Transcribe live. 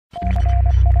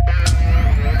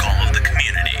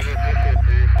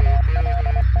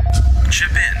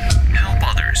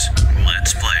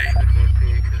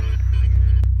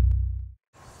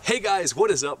guys,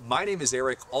 what is up? My name is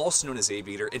Eric, also known as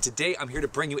Aviator, and today I'm here to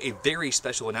bring you a very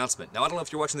special announcement. Now, I don't know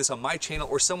if you're watching this on my channel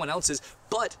or someone else's,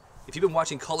 but if you've been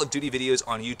watching Call of Duty videos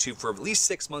on YouTube for at least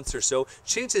 6 months or so,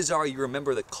 chances are you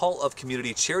remember the Call of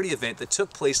Community charity event that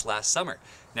took place last summer.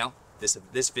 Now,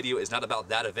 this video is not about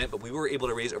that event, but we were able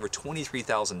to raise over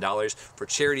 $23,000 for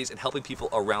charities and helping people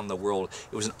around the world.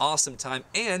 It was an awesome time,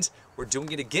 and we're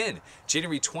doing it again.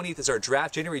 January 20th is our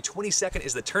draft. January 22nd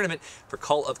is the tournament for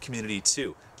Call of Community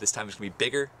 2. This time it's going to be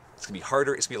bigger. It's going to be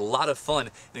harder. It's going to be a lot of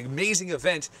fun, an amazing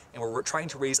event, and we're trying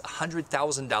to raise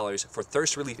 $100,000 for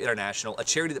Thirst Relief International, a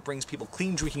charity that brings people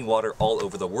clean drinking water all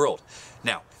over the world.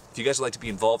 Now, if you guys would like to be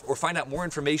involved or find out more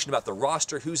information about the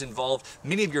roster, who's involved,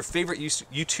 many of your favorite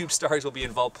YouTube stars will be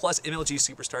involved, plus MLG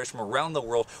superstars from around the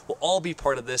world will all be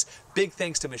part of this. Big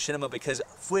thanks to Machinima, because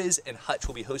Fwiz and Hutch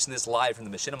will be hosting this live from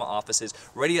the Machinima offices.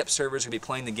 Ready Up servers are going to be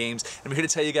playing the games, and I'm here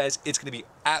to tell you guys it's going to be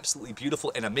absolutely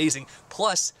beautiful and amazing.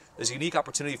 Plus, there's a unique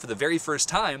opportunity for the very first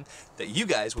time that you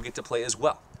guys will get to play as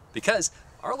well. Because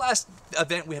our last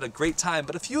event, we had a great time,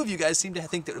 but a few of you guys seem to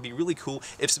think that it would be really cool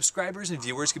if subscribers and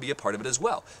viewers could be a part of it as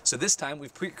well. So this time,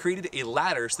 we've created a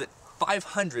ladder so that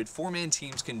 500 four-man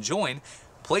teams can join,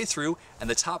 play through, and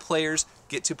the top players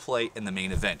get to play in the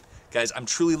main event. Guys, I'm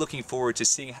truly looking forward to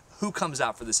seeing who comes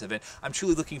out for this event. I'm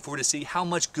truly looking forward to see how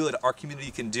much good our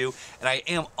community can do, and I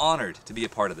am honored to be a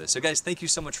part of this. So guys, thank you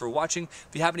so much for watching.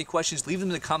 If you have any questions, leave them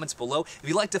in the comments below. If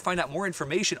you'd like to find out more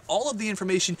information, all of the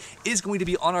information is going to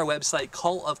be on our website,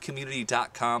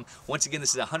 callofcommunity.com. Once again,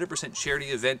 this is a 100% charity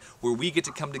event where we get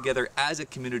to come together as a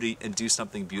community and do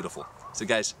something beautiful. So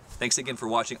guys, thanks again for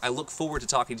watching. I look forward to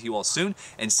talking to you all soon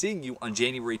and seeing you on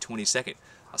January 22nd.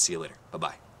 I'll see you later.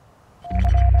 Bye-bye.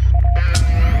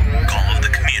 Call of the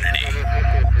community.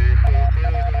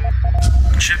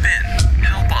 Chip in,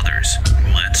 help others.